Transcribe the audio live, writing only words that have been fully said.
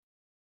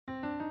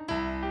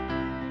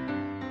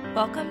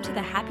Welcome to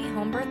the Happy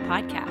Home Birth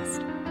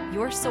Podcast,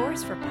 your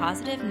source for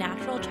positive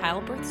natural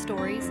childbirth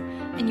stories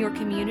and your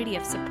community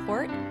of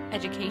support,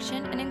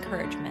 education, and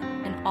encouragement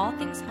in all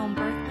things home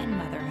birth and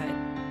motherhood.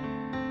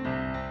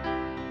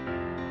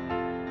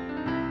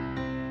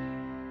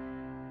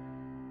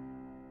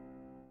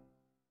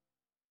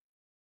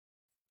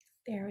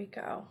 There we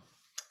go.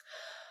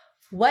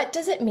 What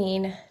does it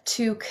mean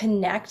to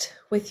connect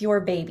with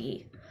your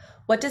baby?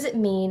 What does it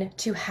mean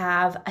to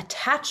have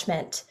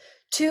attachment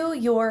to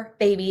your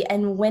baby,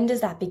 and when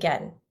does that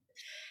begin?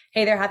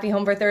 Hey there, happy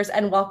home birthers,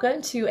 and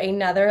welcome to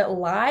another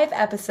live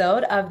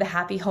episode of the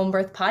Happy Home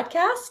Birth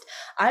Podcast.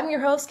 I'm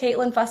your host,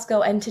 Caitlin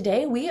Fusco, and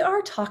today we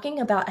are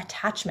talking about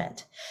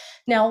attachment.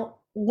 Now,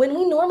 when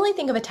we normally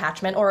think of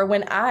attachment, or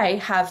when I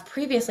have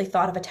previously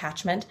thought of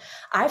attachment,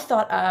 I've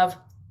thought of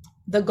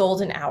the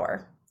golden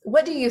hour.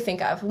 What do you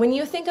think of? When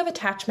you think of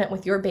attachment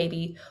with your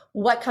baby,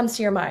 what comes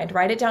to your mind?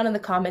 Write it down in the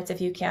comments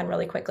if you can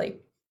really quickly.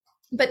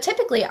 But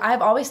typically,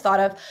 I've always thought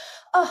of,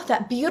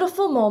 that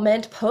beautiful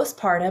moment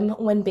postpartum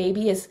when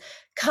baby is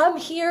come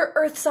here,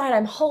 earthside,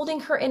 I'm holding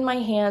her in my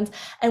hands,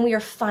 and we are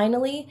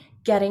finally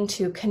getting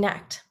to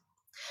connect.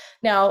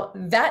 Now,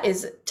 that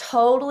is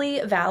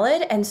totally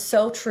valid and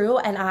so true,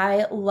 and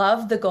I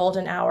love the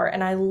golden hour,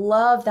 and I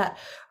love that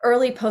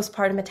early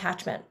postpartum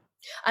attachment.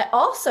 I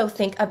also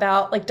think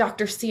about like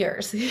Dr.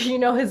 Sears, you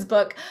know, his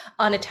book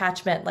on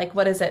attachment, like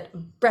what is it?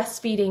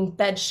 Breastfeeding,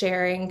 bed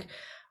sharing,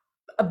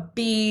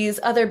 bees,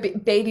 other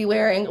baby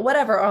wearing,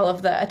 whatever all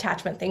of the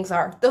attachment things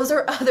are. Those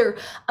are other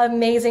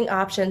amazing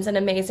options and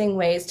amazing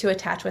ways to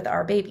attach with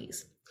our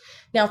babies.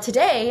 Now,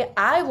 today,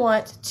 I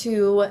want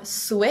to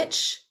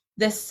switch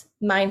this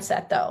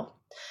mindset though.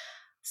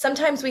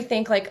 Sometimes we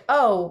think like,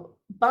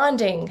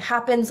 bonding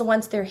happens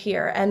once they're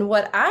here. And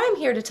what I'm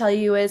here to tell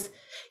you is,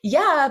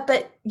 yeah,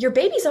 but your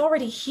baby's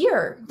already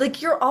here.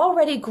 Like you're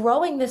already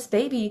growing this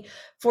baby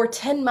for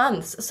 10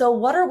 months. So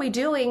what are we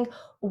doing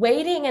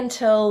waiting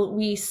until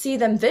we see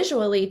them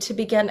visually to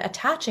begin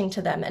attaching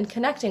to them and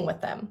connecting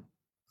with them?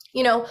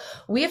 You know,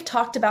 we have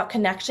talked about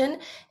connection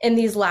in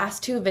these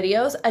last two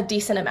videos a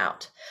decent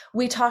amount.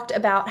 We talked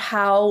about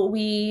how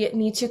we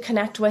need to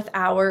connect with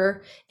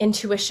our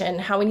intuition,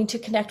 how we need to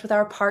connect with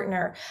our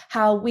partner,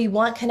 how we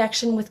want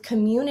connection with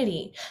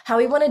community, how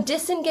we want to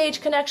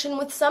disengage connection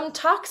with some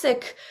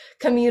toxic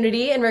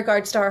community in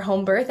regards to our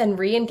home birth and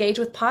re-engage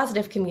with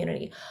positive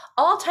community,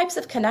 all types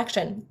of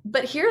connection.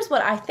 But here's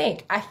what I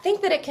think. I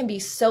think that it can be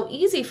so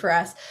easy for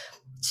us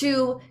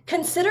to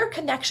consider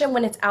connection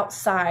when it's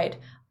outside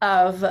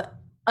of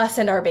us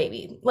and our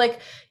baby.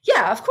 Like,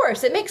 yeah, of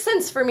course, it makes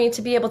sense for me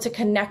to be able to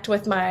connect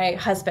with my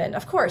husband.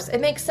 Of course,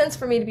 it makes sense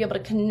for me to be able to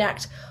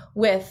connect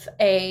with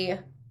a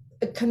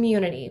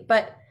community,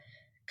 but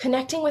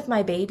connecting with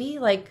my baby,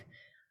 like,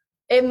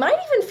 it might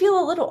even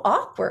feel a little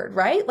awkward,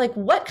 right? Like,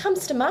 what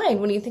comes to mind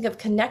when you think of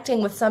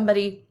connecting with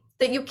somebody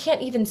that you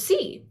can't even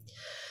see?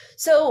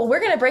 So we're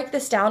going to break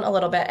this down a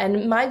little bit.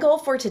 And my goal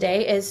for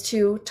today is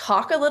to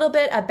talk a little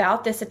bit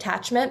about this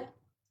attachment,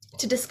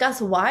 to discuss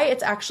why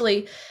it's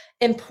actually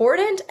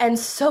important and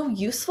so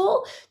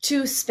useful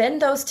to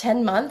spend those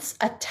 10 months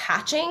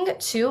attaching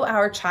to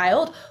our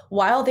child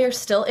while they're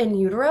still in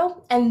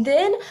utero. And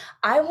then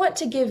I want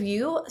to give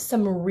you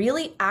some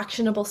really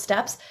actionable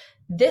steps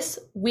this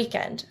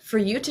weekend for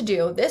you to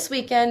do this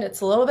weekend.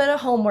 It's a little bit of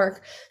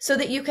homework so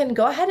that you can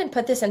go ahead and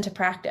put this into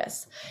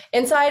practice.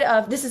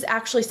 This is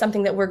actually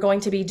something that we're going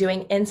to be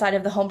doing inside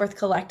of the Home Birth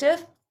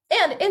Collective.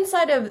 And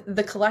inside of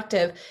the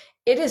collective,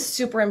 it is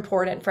super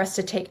important for us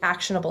to take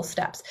actionable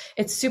steps.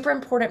 It's super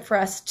important for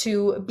us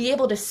to be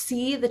able to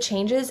see the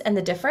changes and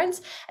the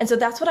difference. And so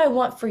that's what I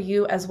want for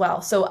you as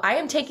well. So I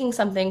am taking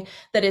something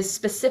that is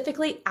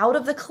specifically out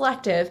of the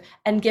collective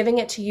and giving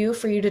it to you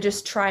for you to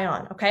just try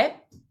on, okay?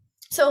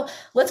 So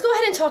let's go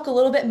ahead and talk a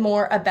little bit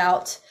more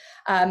about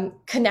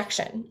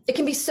connection. It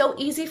can be so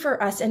easy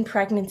for us in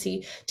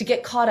pregnancy to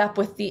get caught up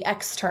with the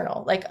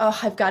external, like,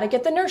 I've got to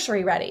get the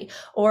nursery ready,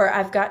 or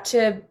I've got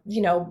to,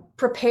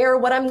 prepare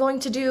what I'm going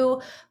to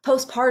do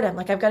postpartum.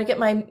 Like I've got to get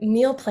my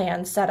meal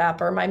plan set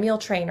up or my meal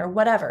train or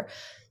whatever.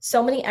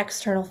 So many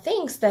external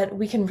things that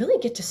we can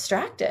really get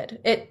distracted.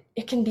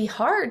 It can be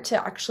hard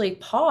to actually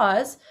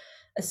pause,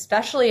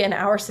 especially in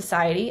our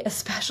society,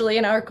 especially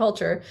in our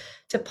culture,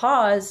 to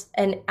pause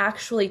and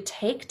actually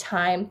take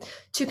time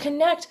to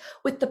connect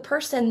with the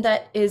person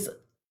that is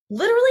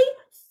literally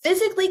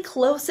physically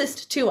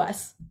closest to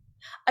us.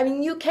 I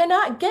mean, you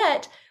cannot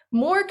get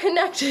more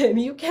connected.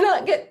 You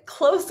cannot get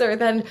closer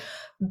than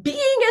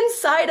being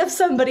inside of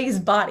somebody's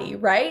body,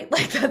 right?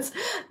 Like that's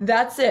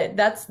it.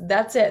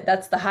 That's it.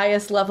 That's the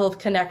highest level of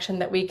connection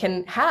that we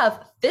can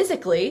have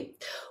physically.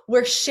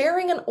 We're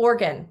sharing an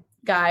organ,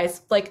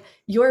 guys. Like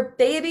your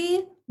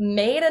baby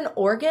made an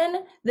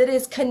organ that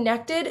is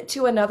connected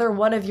to another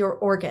one of your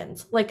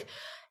organs. Like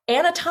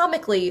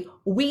anatomically,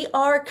 we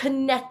are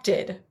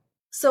connected.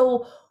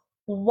 So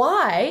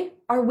why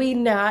are we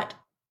not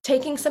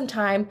taking some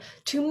time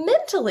to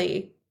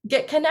mentally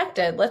get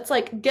connected? Let's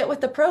like get with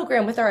the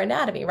program with our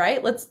anatomy,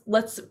 right?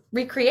 Let's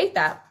recreate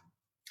that.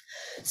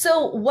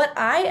 So what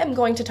I am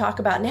going to talk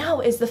about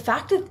now is the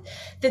fact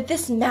that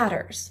this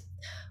matters.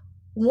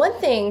 One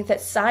thing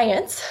that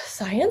science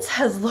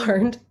has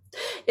learned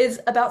is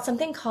about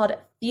something called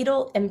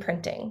fetal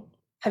imprinting.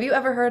 Have you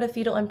ever heard of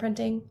fetal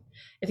imprinting?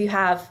 If you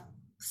have,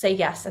 say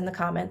yes in the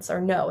comments,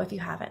 or no if you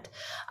haven't.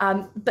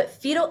 But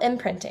fetal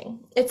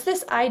imprinting, it's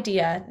this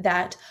idea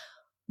that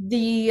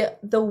the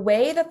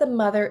way that the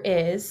mother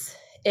is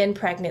in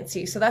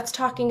pregnancy, so that's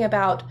talking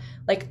about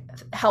like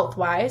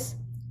health-wise,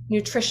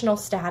 nutritional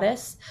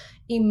status,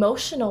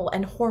 emotional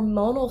and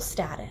hormonal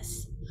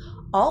status,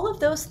 all of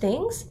those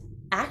things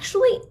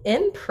actually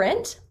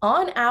imprint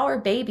on our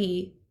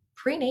baby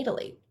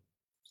prenatally,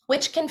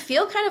 which can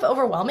feel kind of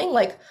overwhelming,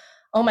 like,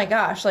 oh my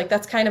gosh, like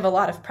that's kind of a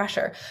lot of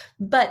pressure.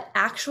 But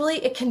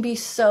actually, it can be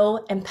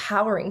so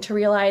empowering to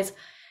realize,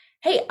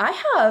 hey,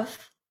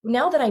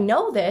 now that I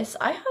know this,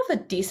 I have a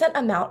decent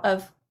amount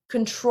of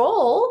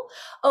control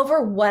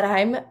over what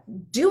I'm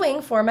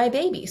doing for my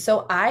baby.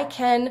 So I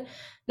can,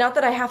 not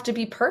that I have to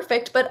be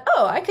perfect, but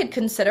I could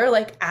consider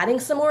like adding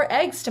some more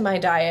eggs to my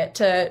diet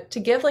to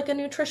give like a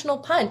nutritional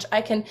punch.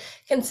 I can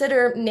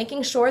consider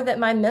making sure that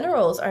my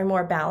minerals are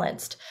more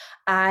balanced.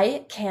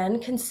 I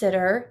can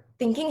consider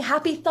thinking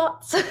happy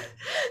thoughts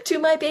to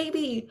my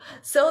baby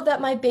so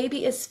that my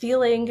baby is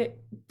feeling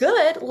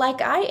good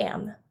like I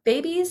am.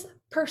 Babies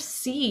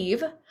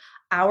perceive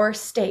our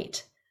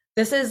state.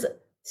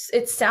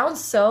 It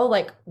sounds so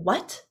like,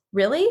 what?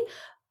 Really?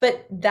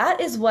 But that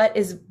is what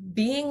is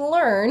being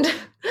learned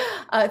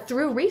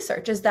through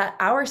research, is that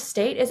our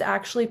state is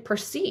actually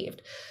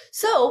perceived.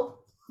 So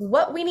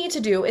what we need to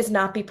do is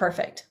not be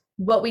perfect.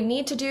 What we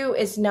need to do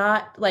is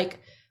not like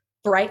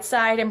bright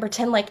side and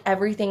pretend like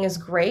everything is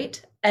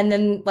great, and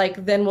then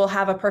we'll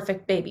have a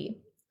perfect baby.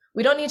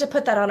 We don't need to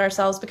put that on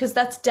ourselves, because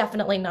that's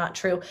definitely not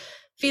true.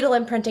 Fetal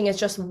imprinting is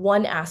just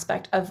one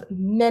aspect of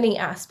many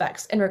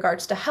aspects in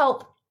regards to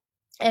health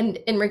and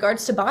in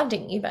regards to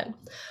bonding even.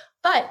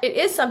 But it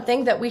is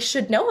something that we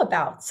should know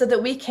about so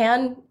that we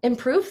can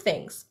improve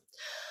things.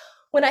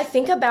 When I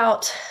think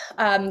about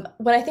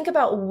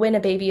when a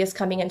baby is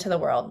coming into the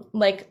world,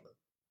 like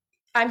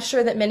I'm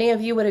sure that many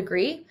of you would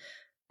agree,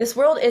 this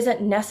world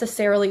isn't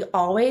necessarily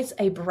always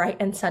a bright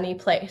and sunny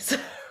place,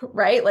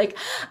 right? Like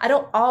I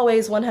don't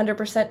always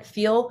 100%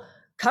 feel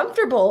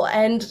comfortable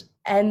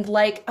and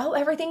like, oh,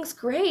 everything's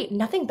great,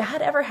 nothing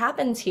bad ever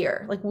happens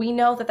here. Like we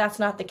know that that's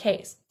not the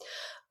case.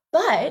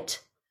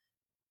 But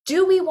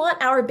do we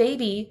want our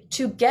baby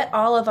to get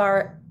all of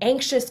our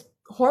anxious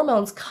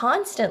hormones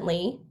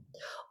constantly?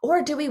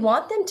 Or do we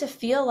want them to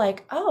feel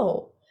like,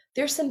 oh,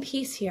 there's some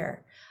peace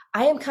here.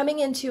 I am coming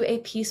into a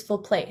peaceful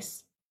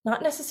place.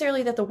 Not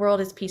necessarily that the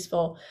world is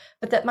peaceful,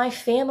 but that my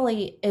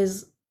family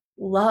is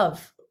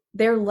love.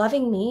 They're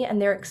loving me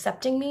and they're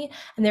accepting me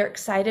and they're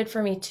excited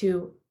for me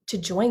to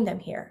join them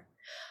here.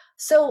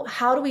 So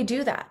how do we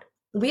do that?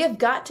 We have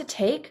got to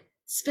take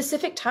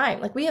specific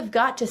time. Like we have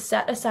got to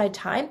set aside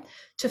time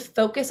to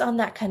focus on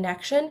that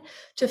connection,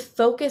 to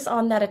focus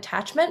on that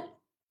attachment,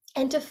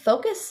 and to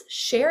focus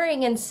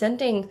sharing and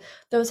sending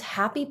those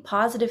happy,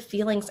 positive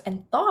feelings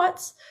and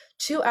thoughts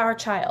to our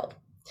child.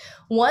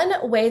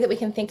 One way that we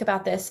can think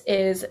about this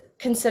is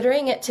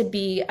considering it to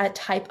be a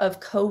type of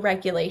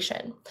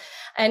co-regulation.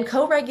 And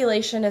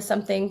co-regulation is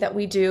something that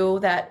we do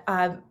that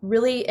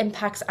really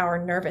impacts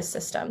our nervous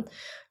system.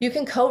 You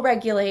can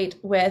co-regulate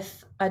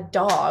with a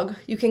dog,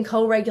 you can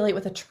co-regulate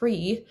with a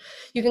tree,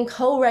 you can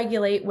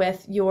co-regulate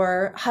with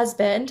your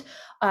husband,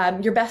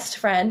 your best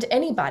friend,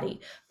 anybody.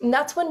 And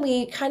that's when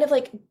we kind of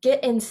like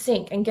get in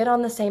sync and get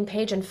on the same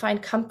page and find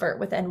comfort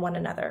within one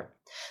another.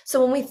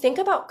 So when we think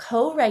about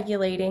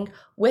co-regulating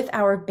with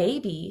our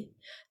baby,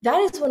 that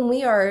is when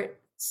we are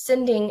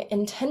spending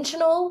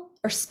intentional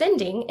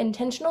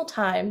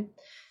time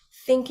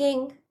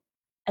thinking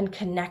and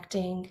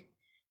connecting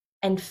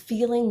and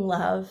feeling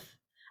love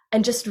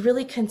and just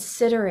really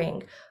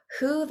considering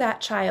who that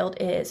child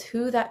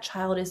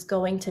is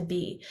going to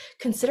be,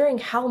 considering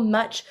how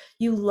much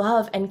you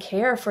love and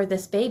care for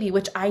this baby,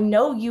 which I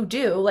know you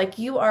do. Like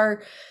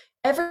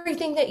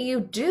everything that you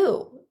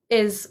do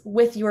is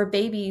with your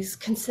baby's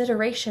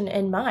consideration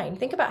in mind.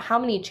 Think about how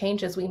many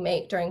changes we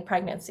make during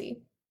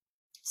pregnancy.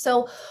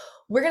 So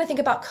we're going to think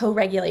about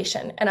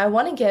co-regulation. And I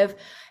want to give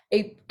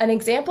an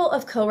example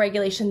of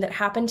co-regulation that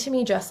happened to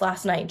me just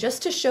last night,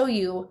 just to show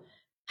you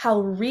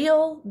how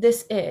real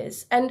this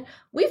is. And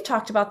we've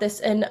talked about this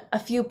in a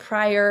few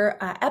prior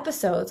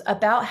episodes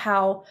about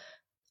how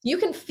you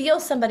can feel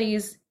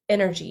somebody's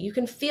energy. You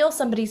can feel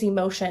somebody's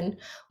emotion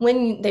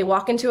when they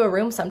walk into a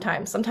room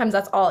sometimes. Sometimes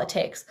that's all it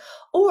takes.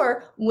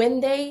 Or when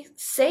they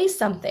say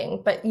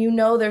something, but you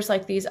know there's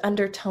like these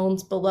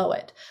undertones below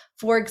it.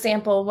 For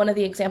example, one of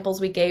the examples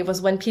we gave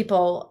was when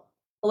people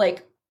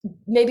like,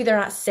 maybe they're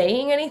not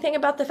saying anything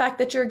about the fact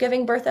that you're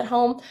giving birth at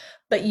home,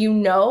 but you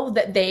know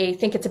that they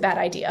think it's a bad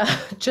idea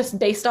just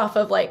based off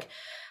of like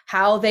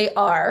how they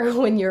are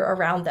when you're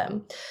around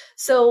them.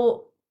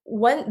 So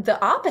the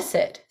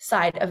opposite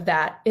side of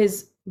that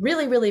is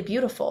really, really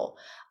beautiful.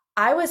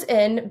 I was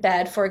in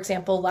bed, for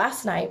example,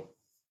 last night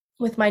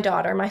with my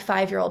daughter, my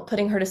 5-year-old,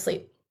 putting her to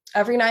sleep.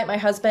 Every night, my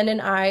husband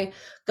and I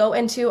go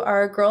into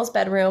our girls'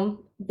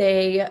 bedroom.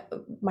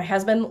 My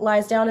husband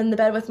lies down in the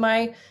bed with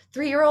my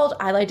 3-year-old.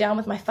 I lie down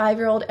with my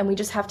 5-year-old, and we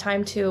just have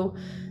time to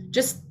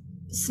just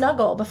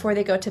snuggle before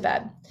they go to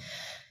bed.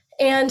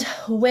 And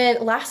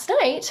last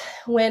night,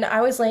 when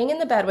I was laying in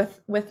the bed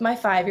with my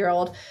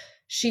 5-year-old,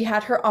 she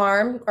had her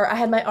arm, or I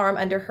had my arm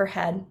under her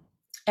head.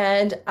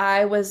 And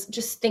I was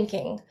just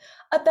thinking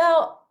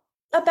about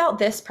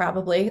this,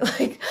 probably,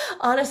 like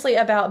honestly,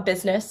 about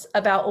business,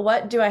 about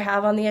what do I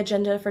have on the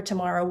agenda for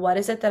tomorrow? What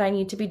is it that I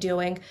need to be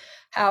doing?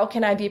 How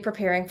can I be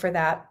preparing for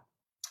that?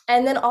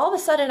 And then all of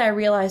a sudden I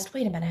realized,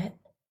 wait a minute,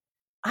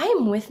 I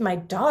am with my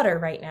daughter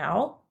right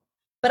now,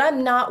 but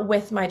I'm not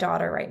with my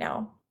daughter right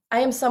now. I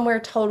am somewhere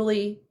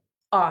totally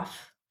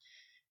off.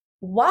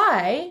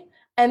 Why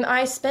am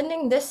I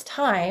spending this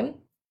time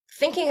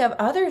thinking of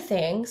other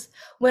things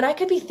when I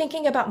could be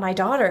thinking about my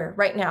daughter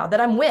right now that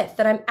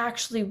I'm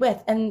actually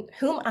with, and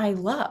whom I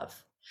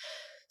love?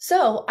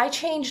 So I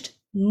changed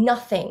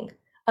nothing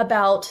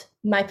about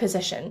my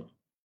position.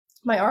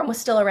 My arm was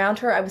still around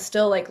her. I was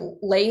still like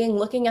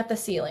looking at the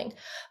ceiling.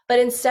 But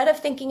instead of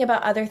thinking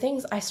about other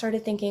things, I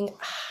started thinking,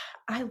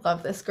 I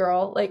love this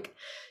girl. Like,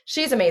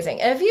 she's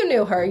amazing. And if you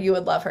knew her, you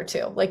would love her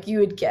too. Like, you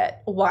would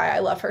get why I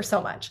love her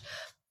so much.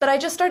 But I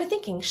just started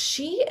thinking,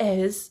 she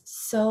is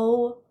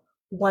so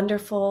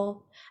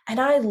wonderful, and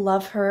I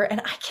love her,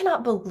 and I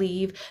cannot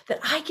believe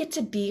that I get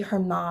to be her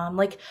mom.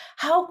 Like,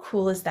 how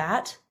cool is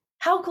that?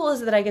 How cool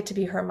is it that I get to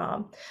be her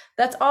mom?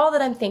 That's all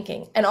that I'm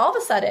thinking. And all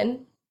of a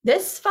sudden,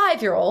 this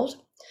 5-year-old,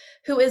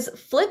 who is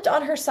flipped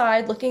on her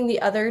side looking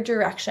the other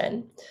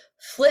direction,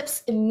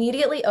 flips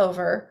immediately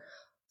over,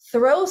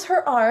 throws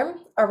her arm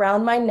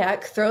around my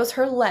neck, throws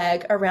her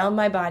leg around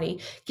my body,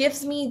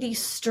 gives me the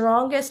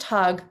strongest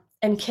hug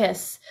and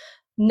kiss,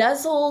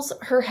 nuzzles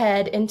her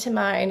head into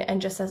mine,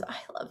 and just says, I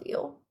love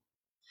you.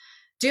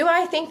 Do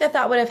I think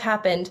that would have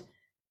happened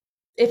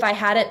if I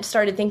hadn't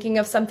started thinking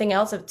of something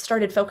else,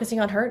 started focusing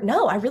on her?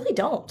 No, I really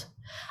don't.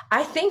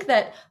 I think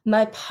that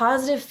my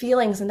positive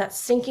feelings and that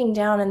sinking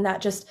down and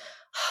that just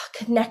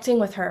connecting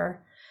with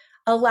her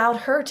allowed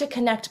her to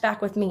connect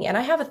back with me. And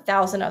I have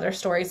 1,000 other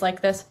stories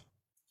like this,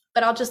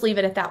 but I'll just leave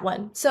it at that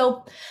one.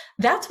 So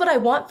that's what I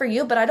want for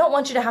you, but I don't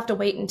want you to have to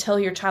wait until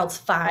your child's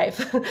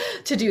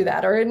 5 to do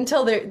that, or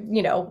until they're,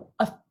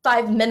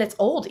 5 minutes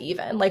old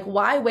even. Like,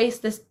 why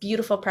waste this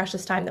beautiful,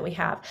 precious time that we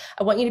have?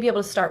 I want you to be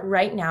able to start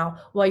right now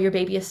while your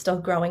baby is still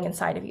growing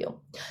inside of you.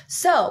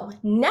 So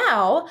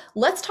now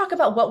let's talk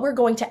about what we're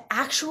going to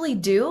actually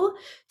do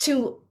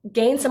to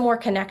gain some more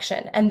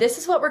connection. And this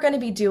is what we're going to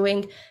be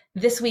doing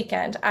this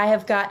weekend. I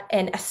have got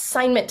an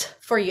assignment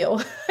for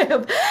you. I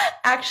have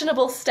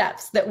actionable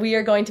steps that we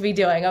are going to be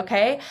doing,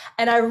 okay?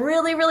 And I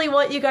really, really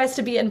want you guys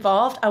to be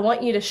involved. I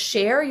want you to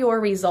share your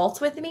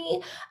results with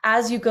me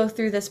as you go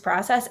through this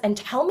process, and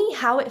tell me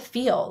how it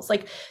feels.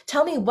 Like,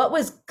 tell me what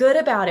was good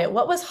about it,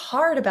 what was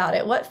hard about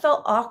it, what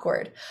felt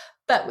awkward.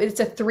 But it's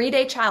a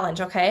 3-day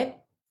challenge, okay?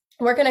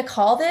 We're going to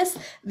call this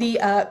the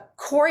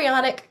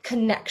chorionic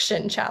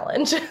connection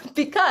challenge,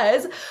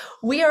 because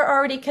we are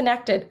already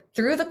connected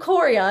through the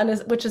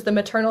chorion, which is the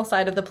maternal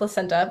side of the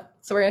placenta.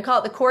 So we're going to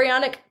call it the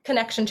chorionic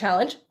connection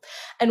challenge.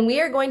 And we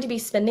are going to be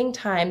spending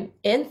time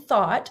in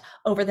thought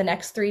over the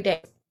next 3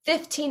 days.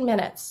 15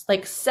 minutes,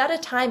 like set a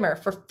timer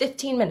for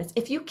 15 minutes.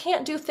 If you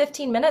can't do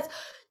 15 minutes,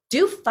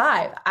 do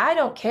 5. I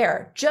don't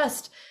care.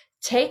 Just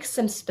take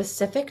some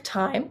specific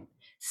time,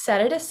 set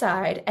it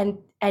aside, and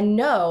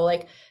know,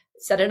 like,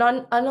 set it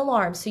on an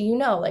alarm. So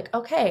like,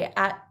 okay,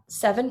 at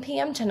 7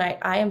 p.m. tonight,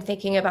 I am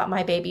thinking about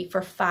my baby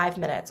for 5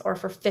 minutes or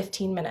for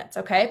 15 minutes.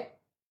 Okay.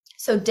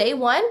 So day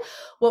 1,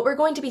 what we're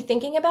going to be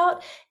thinking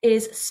about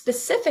is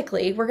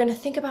specifically, we're going to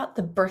think about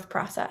the birth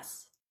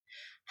process.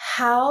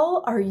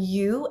 How are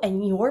you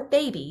and your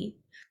baby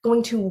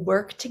going to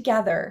work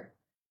together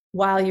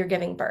while you're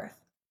giving birth?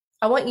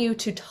 I want you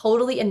to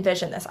totally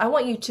envision this. I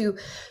want you to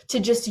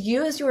just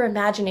use your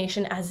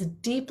imagination as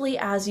deeply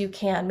as you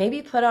can.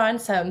 Maybe put on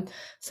some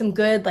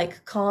good,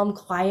 like, calm,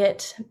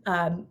 quiet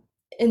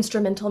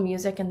instrumental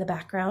music in the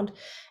background,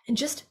 and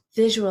just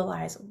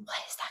visualize, what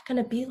is that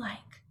going to be like?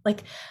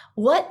 Like,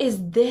 what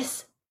is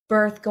this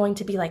birth going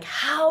to be like?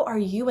 How are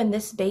you and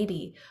this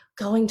baby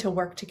going to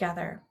work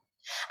together?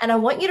 And I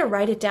want you to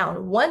write it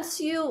down.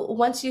 Once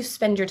you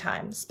spend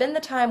the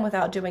time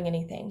without doing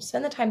anything,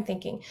 spend the time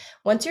thinking.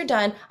 Once you're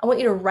done, I want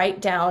you to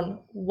write down,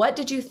 what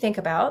did you think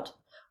about?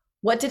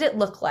 What did it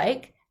look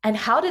like? And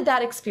how did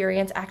that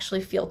experience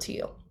actually feel to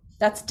you?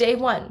 That's day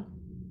 1.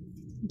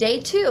 Day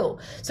 2.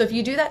 So if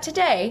you do that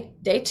today,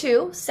 day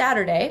 2,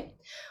 Saturday,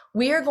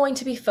 we are going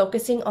to be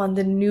focusing on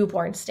the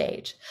newborn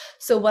stage.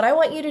 So what I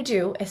want you to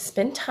do is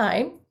spend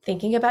time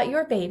thinking about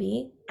your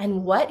baby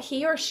and what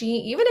he or she,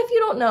 even if you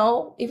don't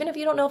know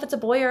if it's a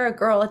boy or a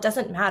girl, it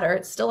doesn't matter.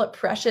 It's still a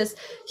precious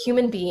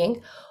human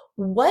being.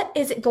 What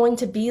is it going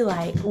to be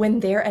like when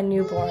they're a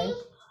newborn?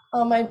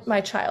 Oh,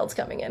 my child's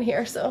coming in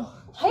here. So,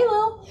 hi,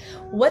 Lil.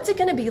 What's it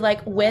going to be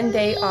like when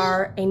they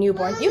are a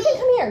newborn? You can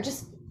come here.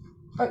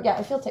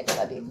 If you'll take it,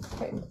 that'd be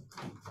great.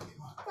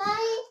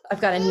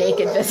 I've got a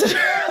naked visitor.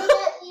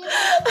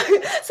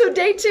 So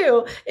day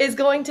 2 is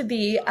going to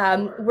be,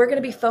 we're going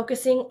to be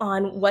focusing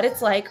on what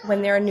it's like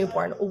when they're a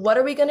newborn. What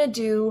are we going to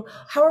do?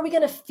 How are we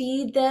going to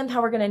feed them?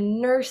 How we're going to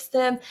nurse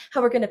them?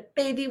 How we're going to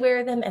baby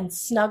wear them and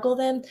snuggle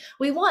them?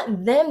 We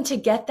want them to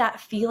get that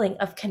feeling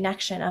of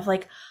connection of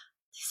like,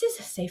 this is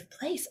a safe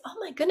place. Oh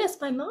my goodness,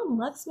 my mom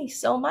loves me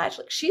so much.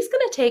 Like she's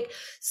going to take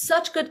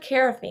such good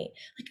care of me.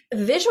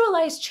 Like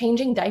visualize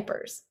changing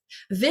diapers.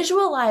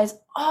 Visualize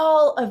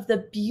all of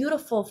the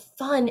beautiful,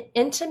 fun,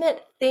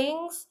 intimate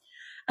things.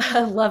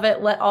 I love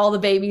it. Let all the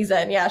babies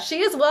in. Yeah,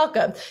 she is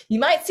welcome. You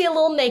might see a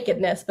little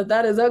nakedness, but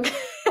that is okay.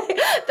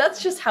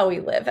 That's just how we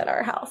live at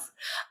our house.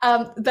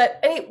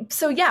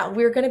 So yeah,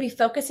 we're going to be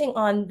focusing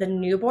on the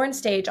newborn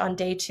stage on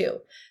day 2.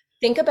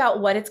 Think about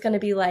what it's going to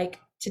be like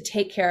to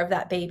take care of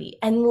that baby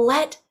and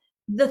let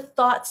the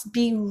thoughts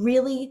be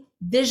really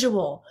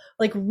visual,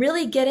 like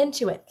really get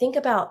into it. Think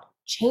about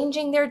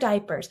changing their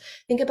diapers.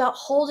 Think about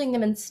holding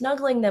them and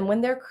snuggling them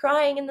when they're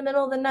crying in the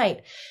middle of the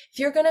night. If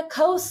you're going to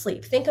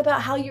co-sleep, think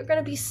about how you're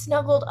going to be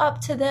snuggled up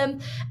to them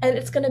and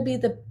it's going to be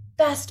the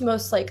best,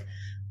 most like,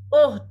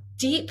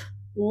 deep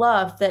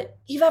love that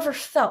you've ever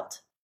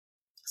felt.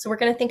 So we're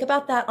going to think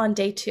about that on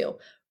day 2.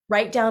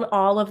 Write down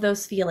all of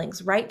those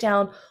feelings. Write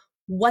down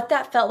what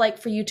that felt like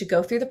for you to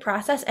go through the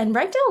process and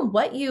write down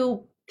what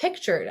you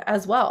pictured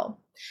as well.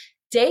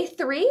 Day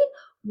 3,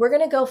 we're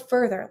going to go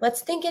further.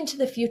 Let's think into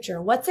the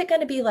future. What's it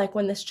going to be like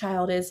when this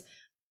child is,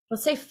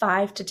 let's say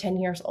 5 to 10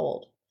 years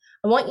old?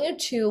 I want you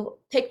to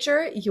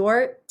picture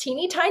your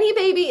teeny tiny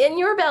baby in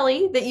your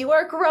belly that you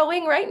are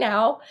growing right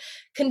now,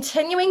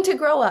 continuing to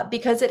grow up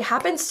because it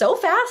happens so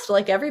fast,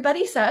 like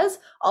everybody says.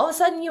 All of a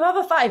sudden you have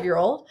a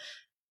 5-year-old.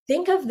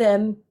 Think of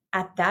them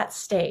at that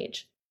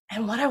stage.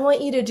 And what I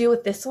want you to do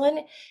with this one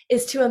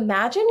is to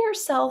imagine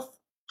yourself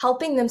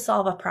helping them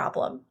solve a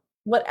problem,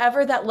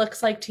 whatever that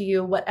looks like to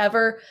you,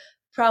 whatever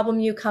problem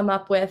you come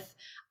up with.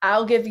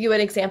 I'll give you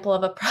an example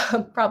of a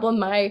problem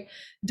my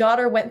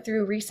daughter went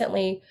through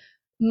recently.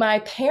 My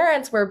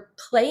parents were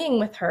playing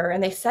with her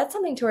and they said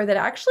something to her that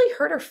actually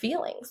hurt her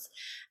feelings.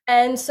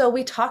 And so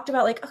we talked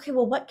about like, okay,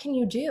 well, what can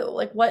you do?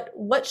 Like,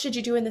 what should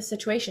you do in this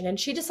situation? And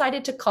she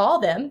decided to call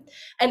them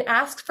and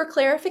ask for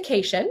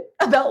clarification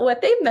about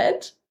what they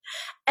meant.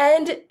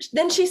 And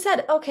then she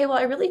said, okay, well,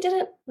 I really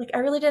didn't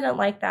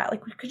like that.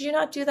 Like, could you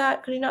not do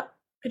that? Could you not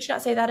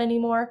say that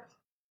anymore?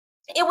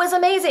 It was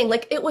amazing.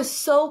 Like, it was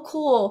so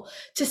cool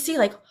to see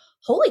like,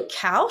 holy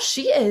cow,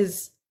 she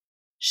is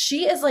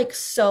like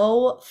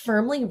so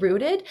firmly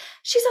rooted.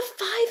 She's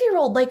a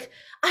 5-year-old. Like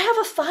I have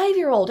a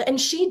 5-year-old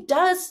and she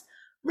does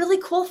really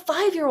cool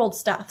 5-year-old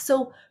stuff.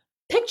 So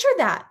picture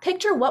that.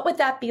 Picture what would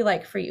that be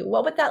like for you?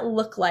 What would that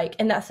look like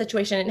in that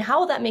situation? And how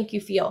will that make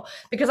you feel?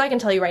 Because I can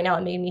tell you right now,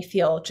 it made me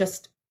feel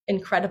just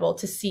incredible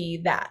to see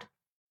that.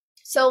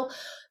 So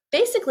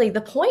basically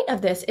the point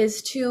of this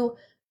is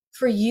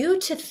for you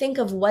to think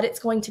of what it's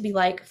going to be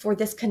like for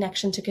this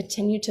connection to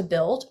continue to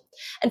build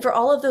and for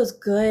all of those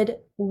good,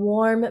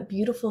 warm,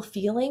 beautiful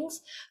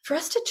feelings, for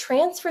us to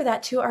transfer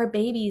that to our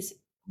babies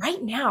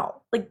right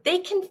now. Like they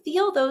can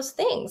feel those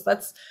things.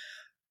 That's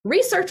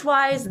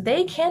research-wise,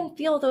 they can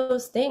feel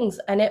those things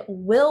and it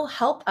will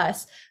help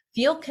us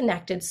feel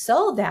connected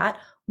so that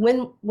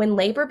when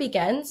labor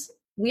begins,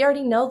 we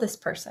already know this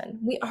person.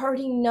 We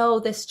already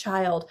know this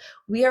child.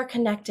 We are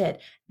connected.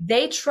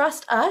 They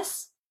trust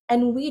us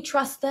and we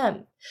trust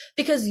them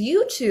because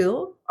you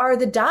two are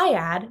the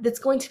dyad that's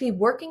going to be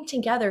working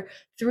together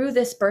through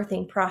this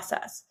birthing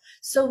process.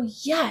 So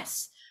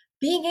yes,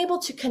 being able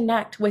to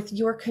connect with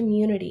your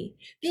community,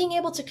 being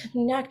able to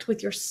connect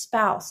with your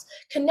spouse,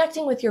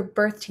 connecting with your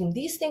birth team,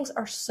 these things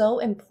are so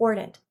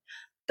important.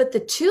 But the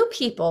 2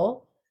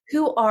 people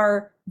who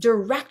are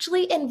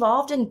directly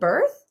involved in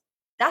birth,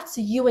 that's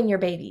you and your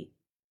baby.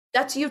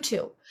 That's you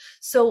two.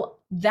 So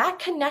that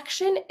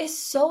connection is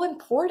so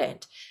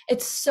important.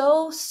 It's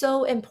so,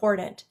 so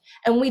important.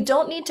 And we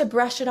don't need to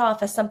brush it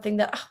off as something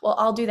that, well,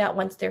 I'll do that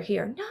once they're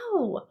here.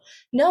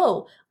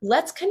 No,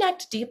 let's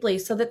connect deeply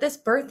so that this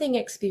birthing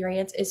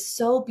experience is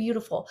so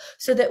beautiful.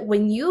 So that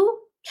when you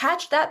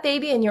catch that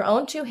baby in your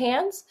own 2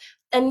 hands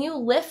and you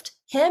lift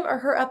him or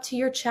her up to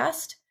your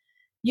chest,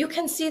 you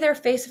can see their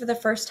face for the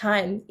first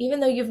time,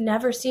 even though you've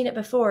never seen it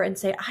before, and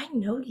say, I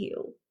know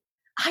you.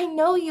 I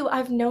know you.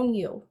 I've known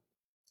you.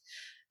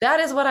 That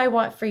is what I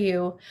want for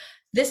you.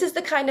 This is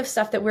the kind of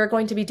stuff that we're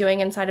going to be doing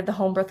inside of the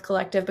Home Birth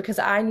Collective because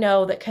I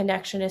know that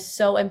connection is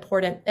so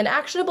important and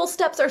actionable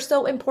steps are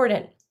so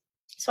important.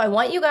 So I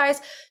want you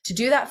guys to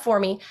do that for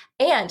me.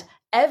 And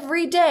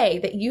every day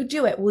that you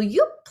do it, will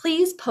you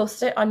please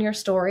post it on your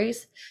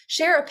stories?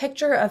 Share a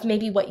picture of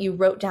maybe what you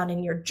wrote down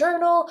in your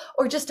journal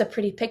or just a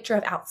pretty picture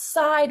of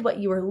outside what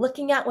you were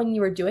looking at when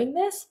you were doing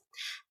this.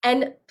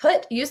 And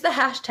use the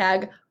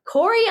hashtag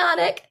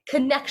Chorionic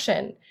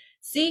Connection.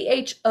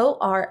 CHORIONIC,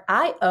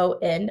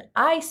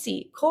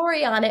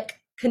 chorionic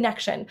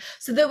connection,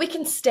 so that we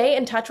can stay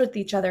in touch with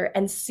each other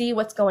and see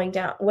what's going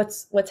down,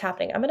 what's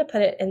happening. I'm going to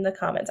put it in the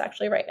comments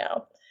actually right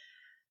now.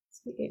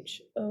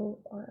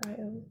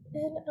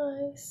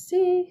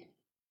 CHORIONIC,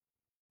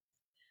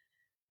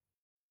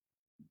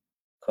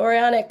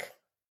 chorionic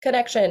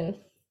connection.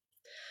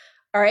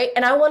 All right.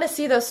 And I want to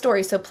see those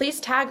stories. So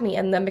please tag me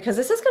in them because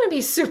this is going to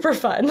be super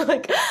fun.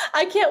 Like,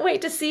 I can't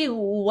wait to see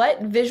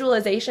what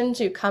visualizations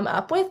you come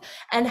up with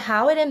and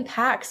how it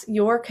impacts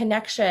your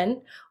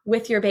connection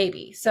with your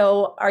baby.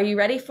 So are you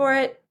ready for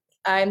it?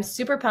 I'm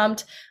super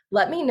pumped.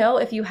 Let me know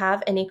if you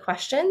have any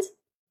questions.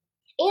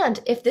 And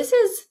if this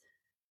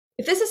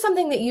is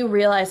something that you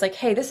realize like,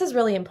 hey, this is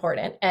really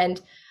important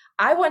and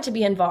I want to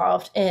be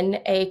involved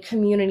in a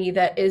community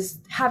that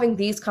is having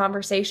these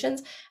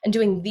conversations and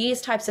doing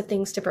these types of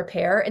things to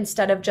prepare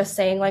instead of just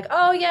saying like,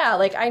 oh yeah,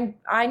 like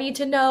I need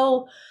to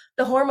know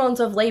the hormones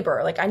of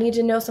labor. Like I need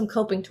to know some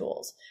coping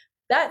tools.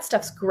 That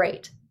stuff's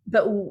great,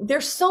 but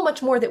there's so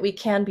much more that we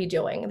can be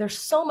doing. There's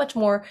so much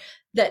more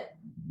that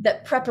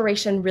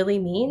preparation really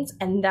means.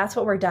 And that's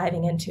what we're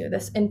diving into,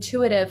 this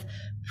intuitive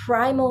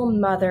primal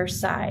mother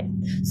side.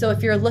 So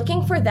if you're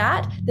looking for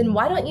that, then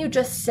why don't you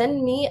just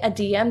send me a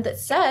DM that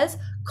says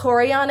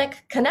chorionic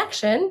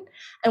connection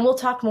and we'll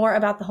talk more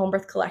about the Home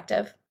Birth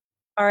Collective.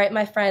 All right,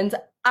 my friends,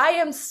 I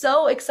am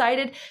so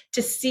excited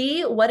to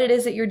see what it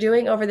is that you're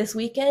doing over this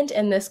weekend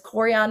in this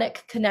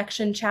chorionic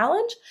connection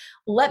challenge.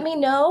 Let me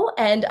know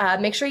and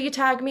make sure you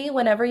tag me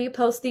whenever you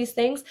post these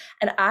things.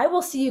 And I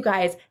will see you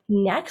guys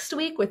next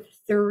week with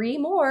 3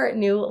 more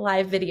new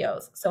live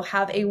videos. So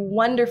have a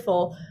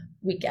wonderful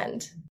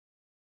weekend.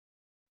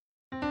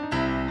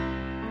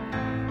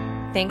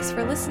 Thanks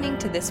for listening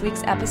to this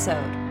week's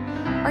episode.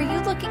 Are you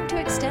looking to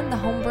extend the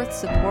home birth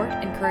support,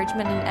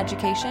 encouragement, and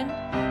education?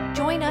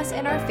 Join us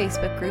in our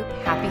Facebook group,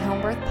 Happy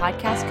Home Birth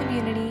Podcast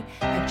Community,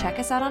 and check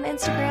us out on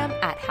Instagram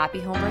at Happy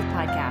Home Birth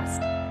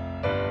Podcast.